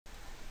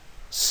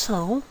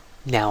So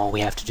now all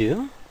we have to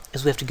do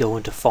is we have to go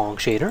into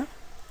PhongShader,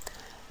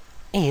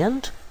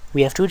 and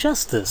we have to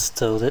adjust this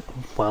so that,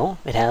 well,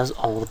 it has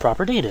all the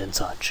proper data and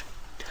such.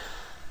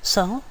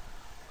 So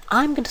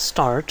I'm going to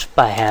start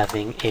by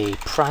having a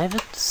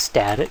private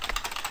static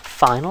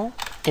final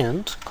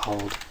int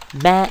called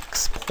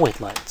max point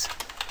lights.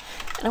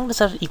 And I'm going to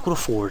set it equal to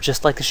 4,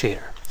 just like the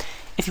shader.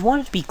 If you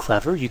wanted to be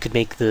clever, you could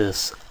make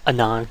this a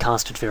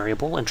non-constant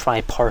variable and try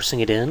parsing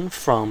it in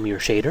from your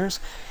shaders.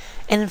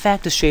 And in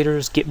fact, as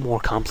shaders get more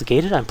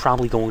complicated, I'm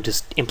probably going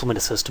to implement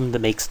a system that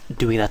makes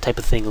doing that type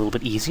of thing a little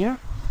bit easier.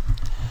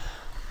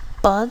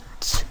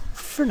 But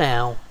for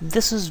now,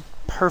 this is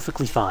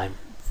perfectly fine,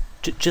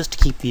 just to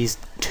keep these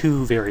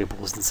two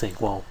variables in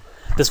sync. Well,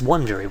 this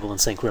one variable in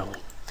sync,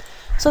 really.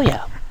 So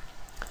yeah,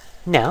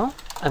 now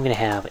I'm going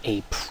to have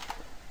a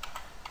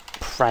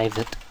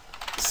private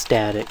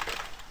static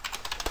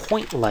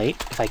point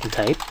light, if I can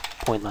type,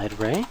 point light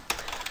array,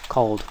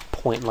 called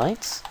point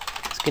lights.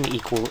 It's going to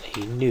equal a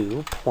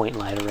new point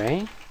light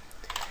array.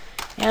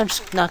 And I'm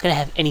just not going to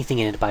have anything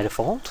in it by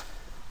default.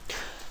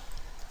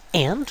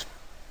 And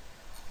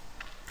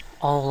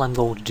all I'm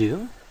going to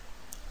do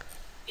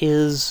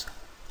is,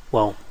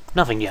 well,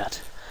 nothing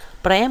yet.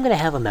 But I am going to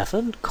have a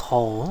method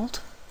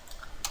called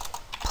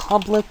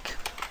public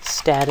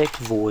static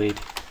void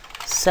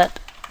set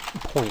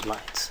point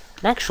lights.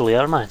 And actually,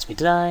 that reminds me,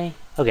 did I?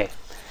 Okay. I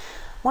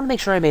want to make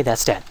sure I made that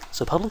static.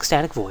 So public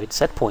static void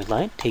set point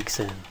light takes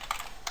in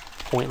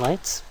point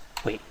lights.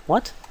 Wait,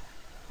 what?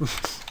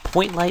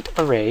 Point light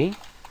array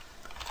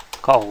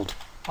called,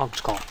 I'll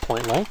just call it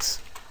point lights.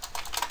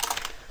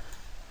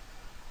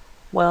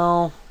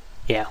 Well,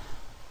 yeah.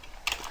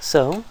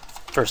 So,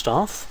 first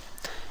off,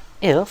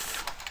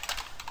 if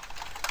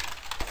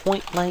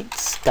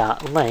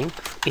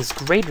pointlights.length is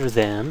greater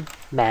than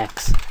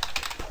max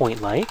point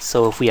light,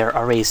 so if our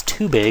array is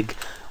too big,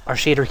 our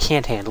shader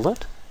can't handle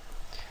it,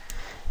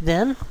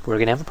 then we're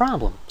going to have a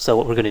problem. So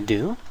what we're going to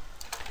do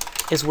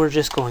is we're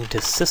just going to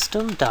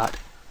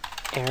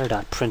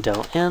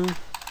system.error.println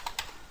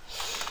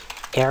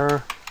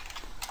error,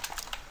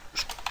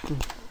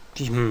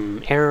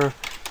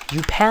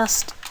 you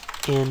passed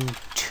in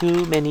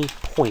too many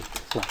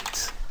point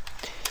lights.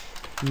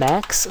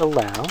 Max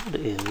allowed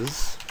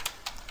is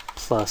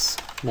plus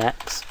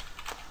max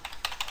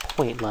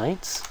point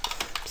lights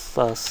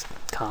plus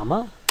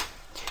comma.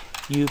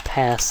 You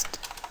passed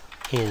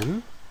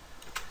in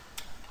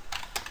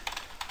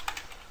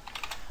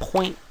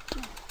point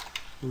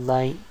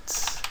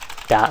lights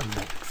dot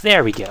length.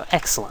 There we go.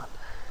 Excellent.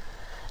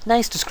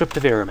 Nice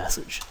descriptive error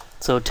message.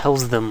 So it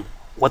tells them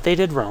what they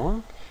did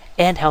wrong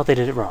and how they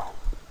did it wrong.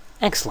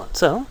 Excellent.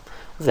 So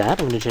with that,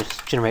 I'm going to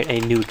just generate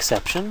a new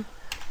exception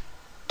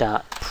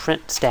dot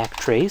print stack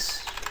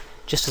trace,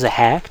 just as a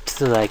hack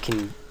so that I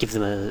can give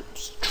them a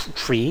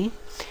tree,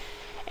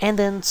 and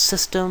then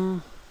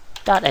system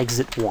dot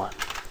exit 1,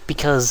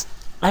 because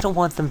I don't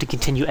want them to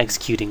continue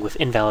executing with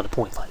invalid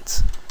point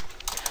lights.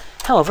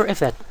 However, if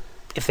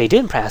they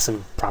did pass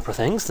in proper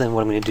things, then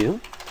what I'm going to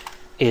do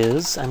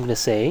is I'm going to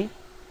say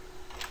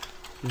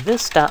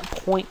this dot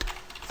point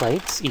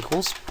lights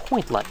equals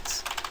point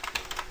lights.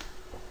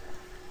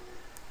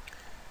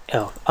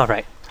 Oh,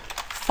 alright.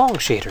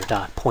 PhongShader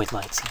dot point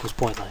lights equals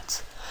point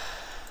lights.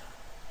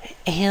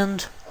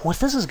 And what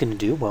this is going to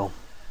do, well,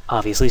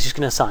 obviously it's just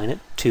going to assign it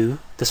to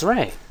this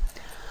array.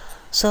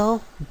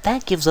 So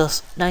that gives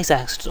us nice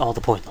access to all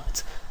the point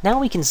lights. Now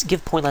we can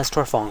give point lights to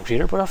our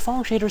PhongShader, but our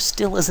PhongShader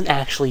still isn't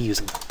actually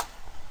using them.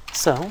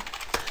 So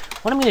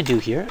what I'm going to do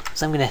here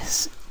is I'm going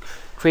to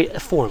create a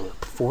for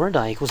loop. For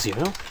die equals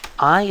 0,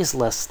 I is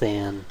less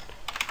than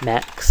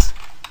max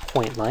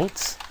point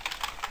lights,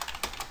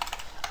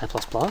 I++.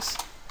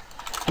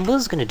 And what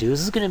this is going to do is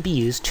this is going to be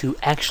used to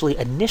actually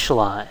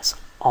initialize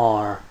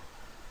our,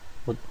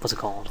 what's it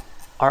called?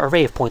 Our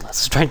array of point lights.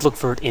 I was trying to look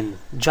for it in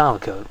Java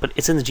code, but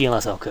it's in the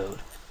GLSL code.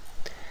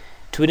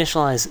 To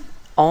initialize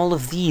all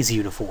of these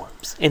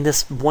uniforms in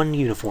this one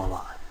uniform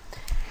line.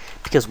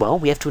 Because, well,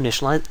 we have to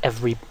initialize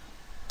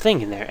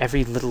everything in there,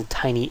 every little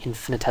tiny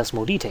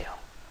infinitesimal detail.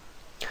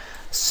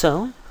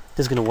 So,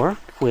 this is going to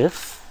work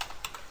with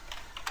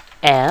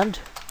add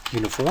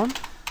uniform.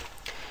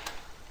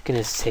 Going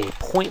to say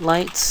point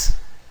lights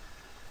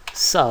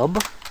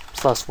sub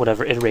plus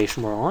whatever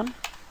iteration we're on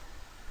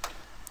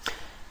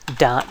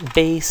dot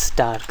base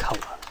dot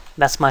color.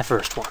 That's my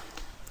first one.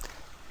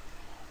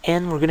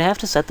 And we're going to have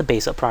to set the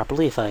base up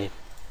properly if I...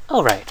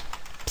 Oh, right.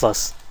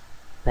 Plus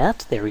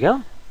that. There we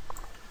go.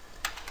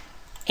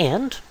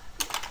 And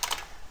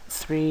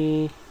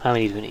 3... How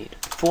many do we need?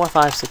 4,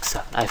 5, 6,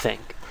 7, I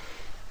think.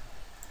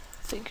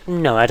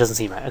 No, that doesn't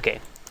seem right. Okay.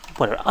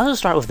 Whatever. I'll just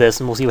start with this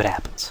and we'll see what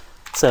happens.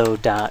 So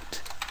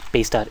dot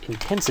base dot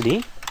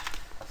intensity.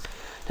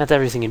 That's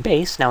everything in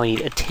base. Now we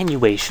need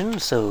attenuation.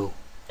 So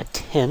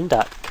atten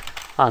dot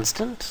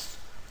constant.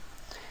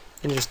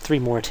 And there's 3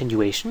 more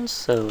attenuations.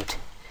 So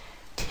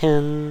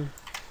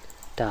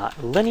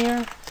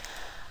atten.linear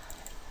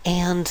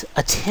and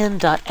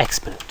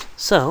atten.exponent.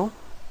 So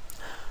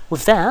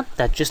with that,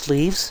 that just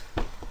leaves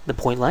the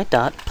point light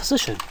dot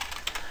position.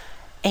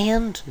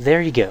 And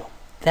there you go.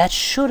 That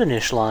should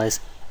initialize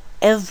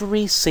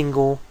every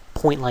single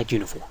point light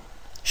uniform.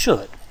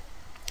 Should.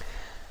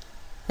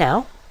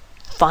 Now,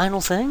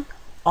 final thing,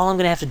 all I'm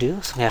going to have to do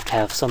is I'm going to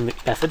have some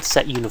method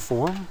set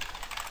uniform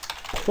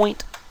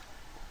point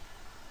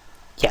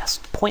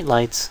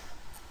lights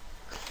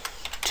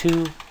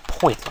to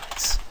point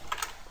lights.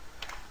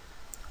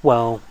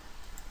 Well,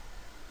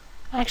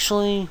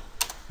 actually,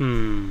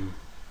 now,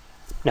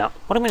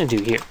 what I'm going to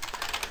do here,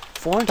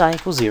 for I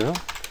equals 0,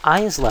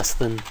 I is less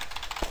than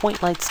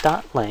point lights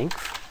dot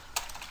length,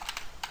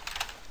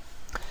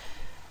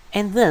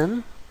 and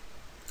then,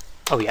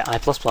 I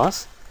plus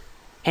plus,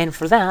 and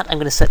for that, I'm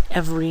going to set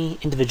every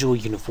individual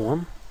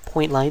uniform,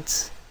 point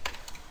lights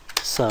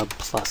sub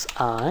plus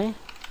I,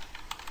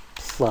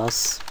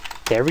 plus,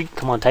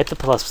 come on, type the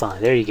plus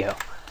sign, there you go.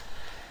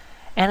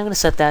 And I'm going to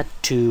set that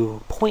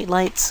to point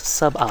lights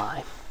sub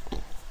I.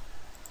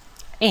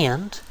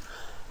 And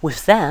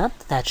with that,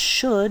 that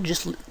should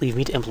just leave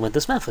me to implement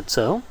this method.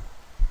 So,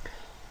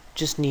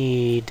 just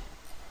need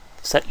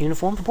set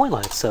uniform for point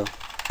lights. So,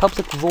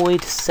 public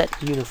void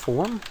set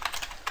uniform,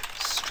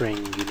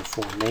 string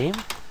uniform name,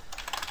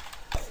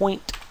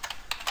 point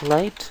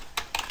light.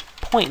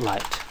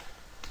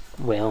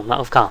 Well, not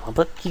with comma,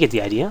 but you get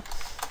the idea.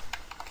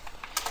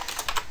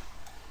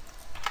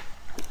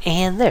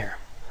 And there.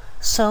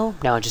 So,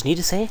 now I just need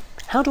to say,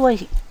 how do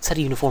I set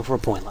a uniform for a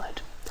point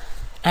light?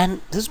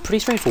 And this is pretty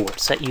straightforward.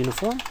 Set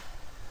uniform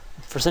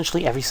for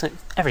essentially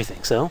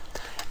everything. So,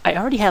 I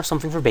already have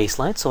something for base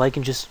light, so I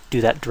can just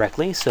do that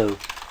directly. So,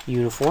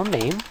 uniform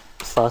name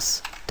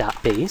plus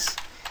dot base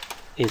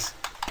is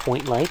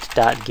point light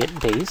dot get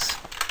base.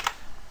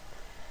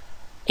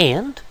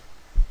 And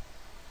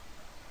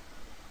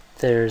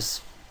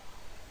there's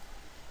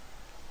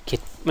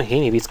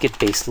maybe it's get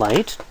base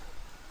light.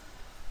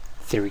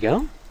 There we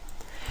go.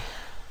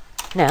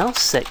 Now,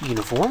 set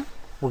uniform.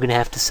 We're going to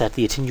have to set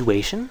the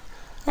attenuation.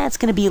 That's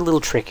going to be a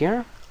little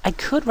trickier. I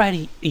could write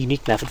a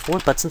unique method for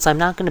it, but since I'm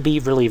not going to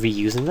be really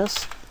reusing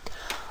this,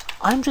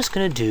 I'm just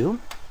going to do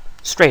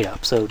straight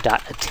up. So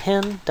dot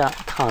attend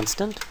dot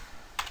constant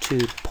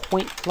to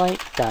point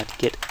light dot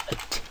get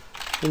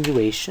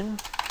attenuation.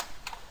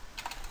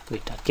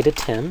 Wait, dot get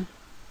attend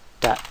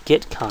dot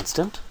get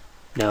constant.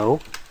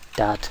 No,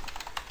 dot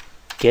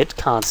get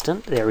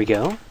constant. There we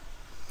go.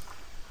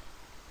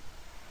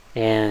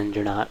 And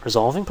you're not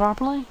resolving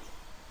properly?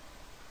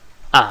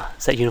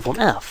 Set uniform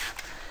F.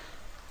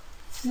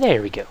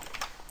 There we go.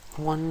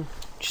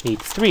 Just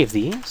need 3 of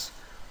these.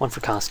 1 for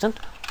constant,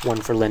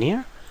 1 for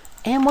linear,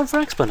 and 1 for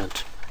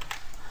exponent.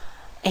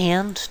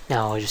 And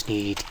now I just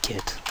need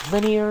get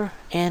linear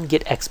and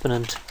get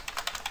exponent.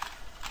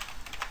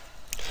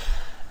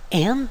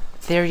 And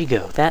there you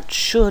go. That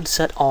should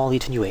set all the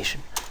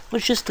attenuation,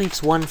 which just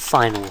leaves one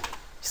final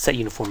set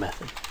uniform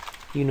method.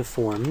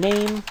 Uniform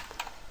name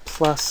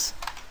plus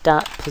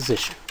dot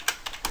position.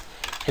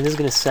 And this is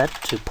going to set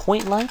to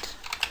point light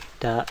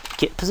dot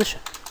get position.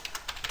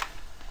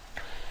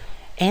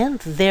 And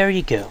there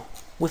you go.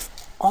 With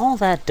all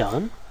that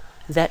done,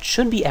 that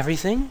should be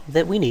everything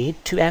that we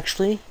need to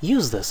actually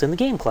use this in the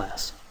game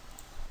class.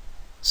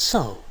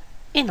 So,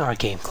 in our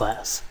game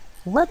class,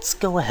 let's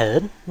go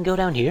ahead and go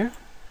down here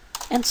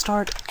and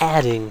start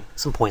adding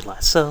some point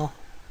lights. So,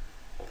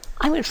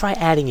 I'm going to try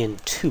adding in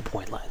 2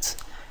 point lights.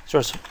 So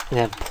I'm going to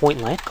have a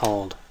point light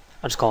called,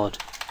 I'll just call it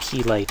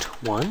P-Light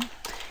 1,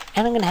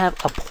 and I'm going to have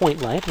a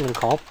point light I'm going to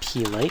call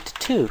P-Light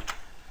 2.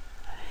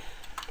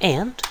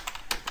 And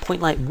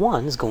point light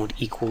 1 is going to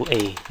equal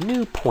a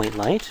new point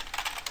light,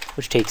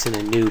 which takes in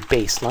a new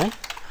base light,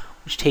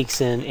 which takes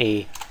in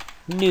a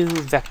new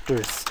vector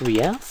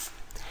 3f,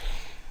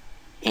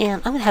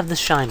 and I'm going to have this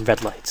shine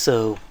red light,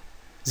 so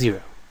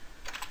 0.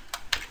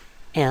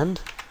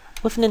 And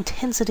with an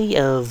intensity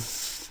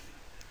of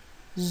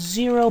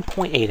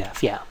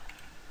 0.8f, yeah.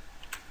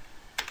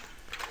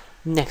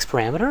 Next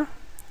parameter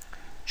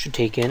should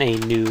take in a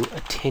new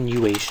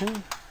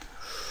attenuation.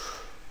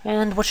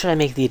 And what should I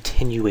make the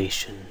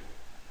attenuation?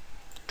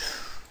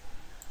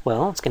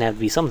 Well, it's going to have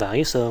to be some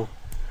value, so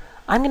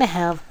I'm going to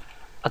have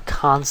a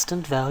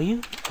constant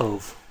value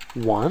of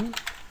 1,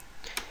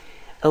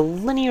 a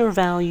linear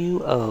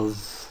value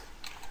of...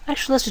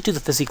 Actually, let's just do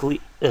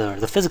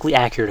the physically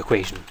accurate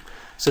equation.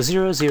 So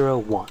 0, 0,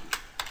 1.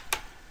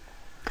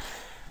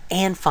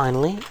 And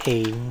finally,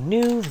 a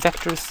new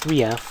vector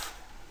 3f,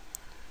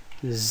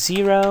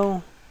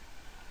 0,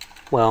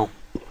 well,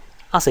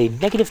 I'll say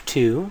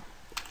 -2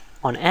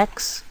 on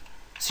x,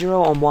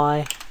 0 on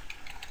y,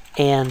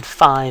 and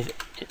 5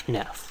 in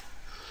f.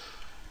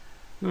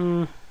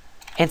 And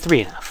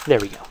 3 in f. There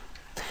we go.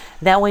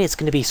 That way it's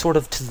going to be sort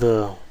of to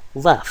the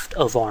left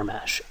of our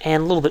mesh,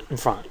 and a little bit in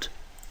front.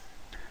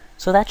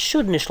 So that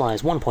should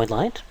initialize 1 point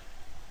light,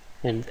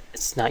 and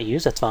it's not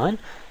used, that's fine.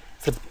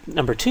 For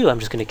number 2, I'm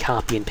just going to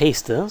copy and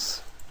paste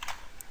this.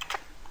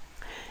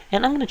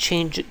 And I'm going to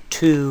change it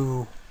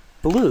to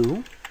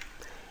blue,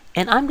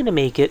 and I'm going to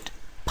make it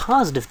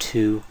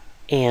 +2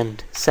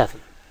 and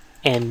 7,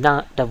 and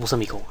not double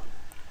semicolon.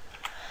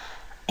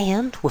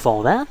 And with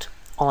all that,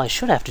 all I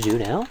should have to do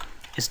now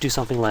is do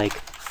something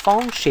like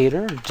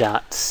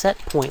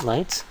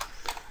PhongShader.setPointLights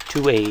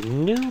to a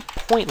new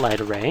point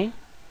light array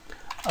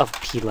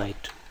ofPlight1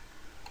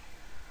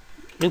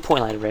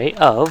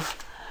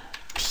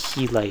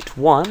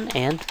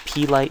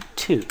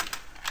 andPlight2.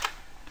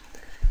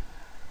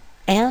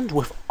 And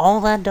with all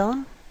that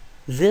done,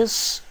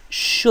 this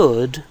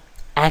should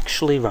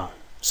actually run.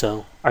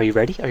 So, are you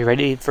ready? Are you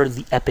ready for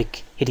the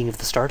epic hitting of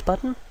the start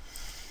button?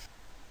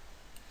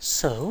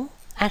 So,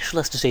 actually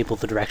let's disable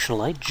the directional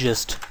light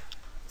just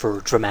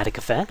for dramatic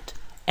effect,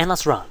 and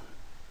let's run.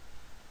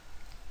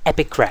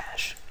 Epic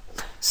crash.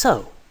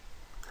 So,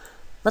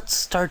 let's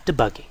start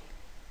debugging.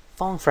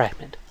 Phong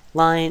fragment,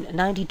 line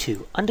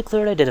 92,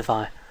 undeclared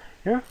identifier,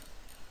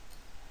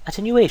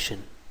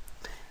 attenuation,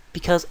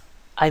 because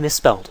I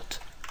misspelled it,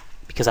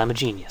 because I'm a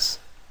genius.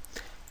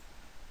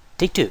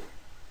 Take 2.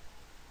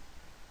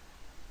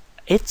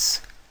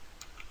 It's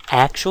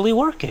actually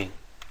working.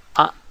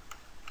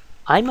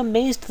 I'm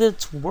amazed that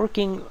it's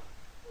working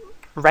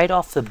right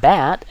off the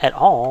bat at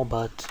all,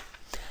 but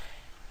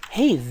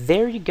hey,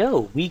 there you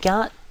go. We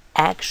got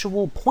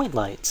actual point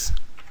lights.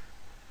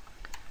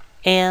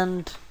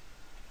 And,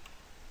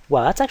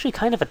 well, that's actually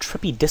kind of a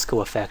trippy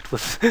disco effect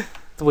with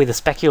the way the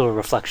specular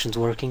reflection's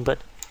working, but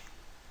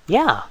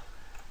yeah.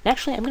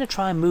 Actually, I'm going to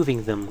try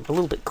moving them a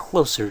little bit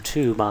closer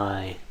to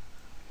my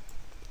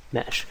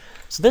mesh.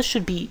 So this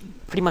should be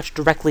pretty much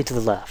directly to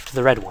the left.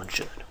 The red one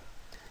should.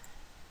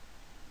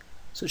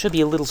 So it should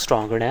be a little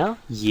stronger now.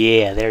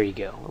 Yeah, there you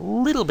go. A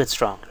little bit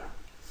stronger.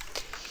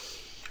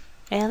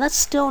 And that's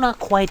still not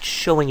quite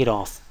showing it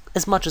off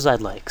as much as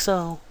I'd like.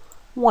 So,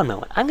 one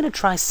moment. I'm going to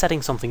try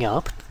setting something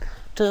up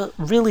to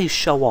really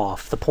show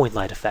off the point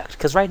light effect.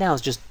 Because right now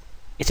it's just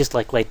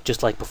like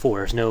before.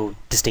 There's no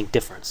distinct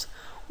difference.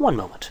 One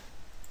moment.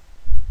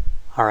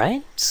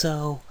 Alright,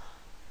 so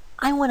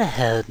I went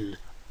ahead and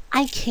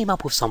I came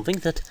up with something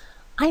that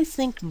I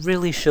think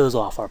really shows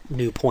off our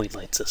new point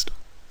light system.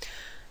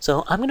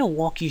 So I'm going to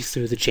walk you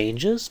through the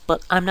changes,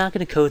 but I'm not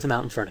going to code them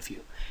out in front of you.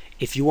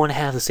 If you want to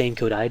have the same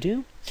code I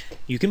do,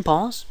 you can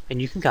pause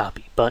and you can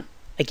copy, but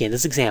again,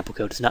 this example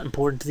code is not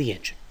important to the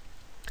engine.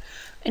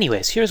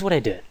 Anyways, here's what I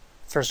did.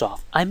 First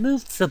off, I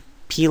moved the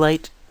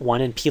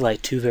Plight1 and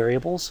Plight2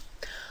 variables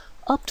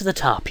up to the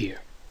top here.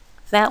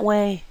 That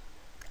way,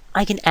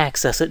 I can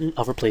access it in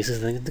other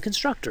places than the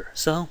constructor.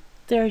 So,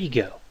 there you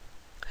go.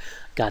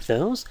 Got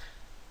those.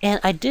 And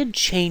I did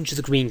change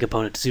the green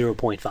component to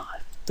 0.5.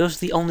 Those are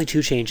the only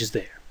 2 changes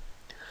there.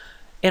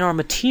 In our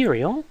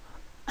material,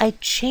 I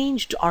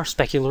changed our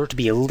specular to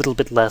be a little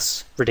bit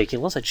less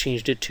ridiculous. I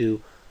changed it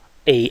to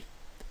a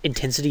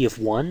intensity of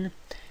 1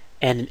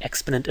 and an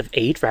exponent of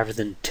 8 rather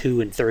than 2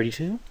 and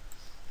 32.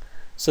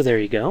 So there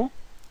you go.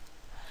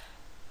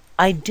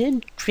 I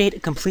did create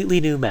a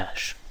completely new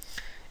mesh.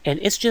 And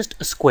it's just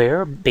a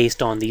square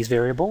based on these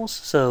variables,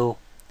 so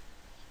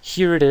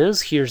here it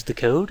is, here's the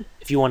code.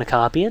 If you want to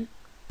copy it,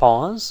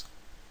 pause,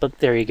 but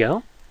there you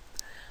go.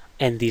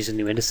 And these are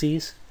new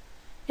indices.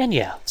 And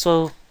yeah,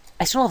 so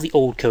I still have the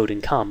old code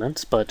in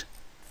comments, but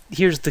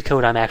here's the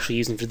code I'm actually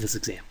using for this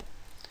example.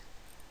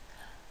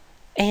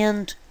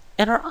 And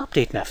in our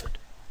update method,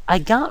 I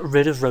got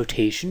rid of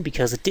rotation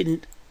because it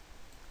didn't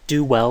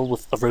do well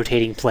with a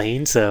rotating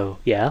plane, so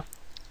yeah.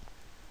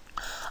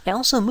 I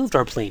also moved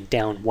our plane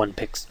down 1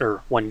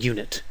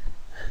 unit.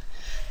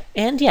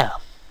 And yeah.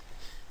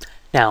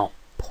 Now,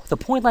 the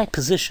point light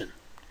position.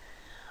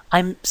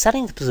 I'm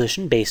setting the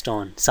position based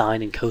on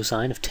sine and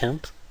cosine of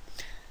temp.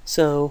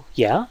 So,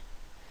 yeah.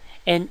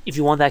 And if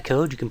you want that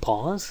code, you can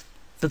pause.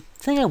 The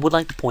thing I would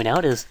like to point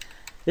out is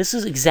this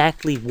is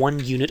exactly 1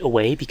 unit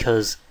away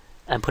because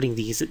I'm putting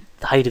these at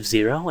the height of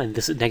 0 and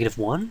this at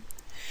 -1.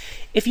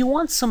 If you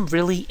want some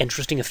really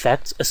interesting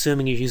effects,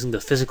 assuming you're using the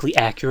physically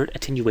accurate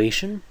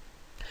attenuation,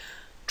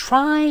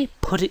 try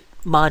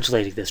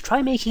modulating this.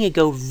 Try making it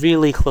go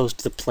really close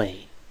to the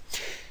plane.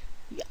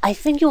 I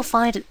think you'll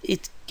find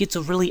it gets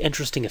a really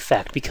interesting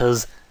effect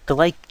because the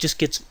light just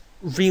gets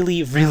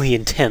really, really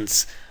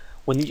intense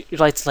when your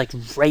light's like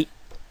right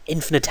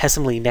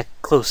infinitesimally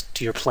close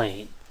to your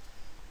plane.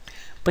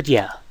 But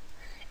yeah.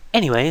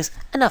 Anyways,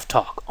 enough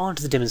talk. On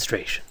to the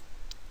demonstration.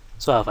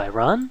 So if I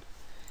run,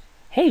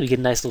 hey, we get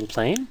a nice little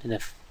plane, and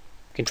if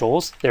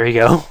controls, there you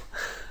go.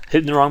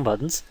 Hitting the wrong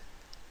buttons.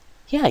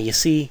 Yeah, you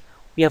see,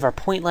 we have our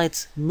point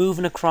lights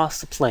moving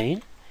across the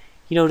plane.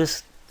 You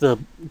notice the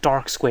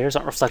dark squares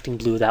aren't reflecting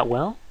blue that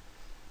well.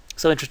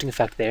 So interesting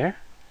effect there.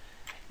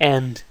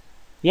 And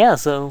yeah,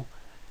 so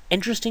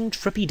interesting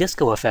trippy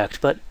disco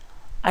effect, but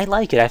I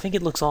like it. I think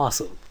it looks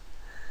awesome.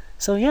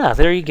 So yeah,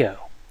 there you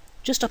go.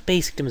 Just a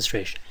basic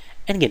demonstration.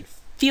 And again,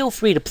 feel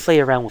free to play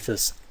around with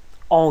this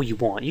all you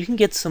want. You can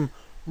get some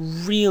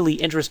really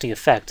interesting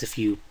effects if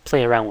you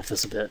play around with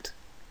this a bit.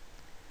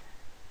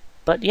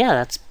 But yeah,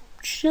 that's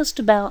just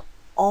about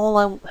all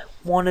I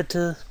wanted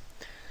to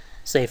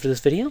say for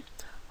this video.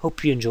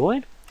 Hope you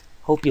enjoyed,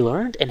 hope you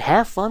learned, and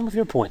have fun with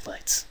your point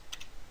lights.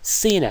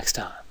 See you next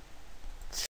time.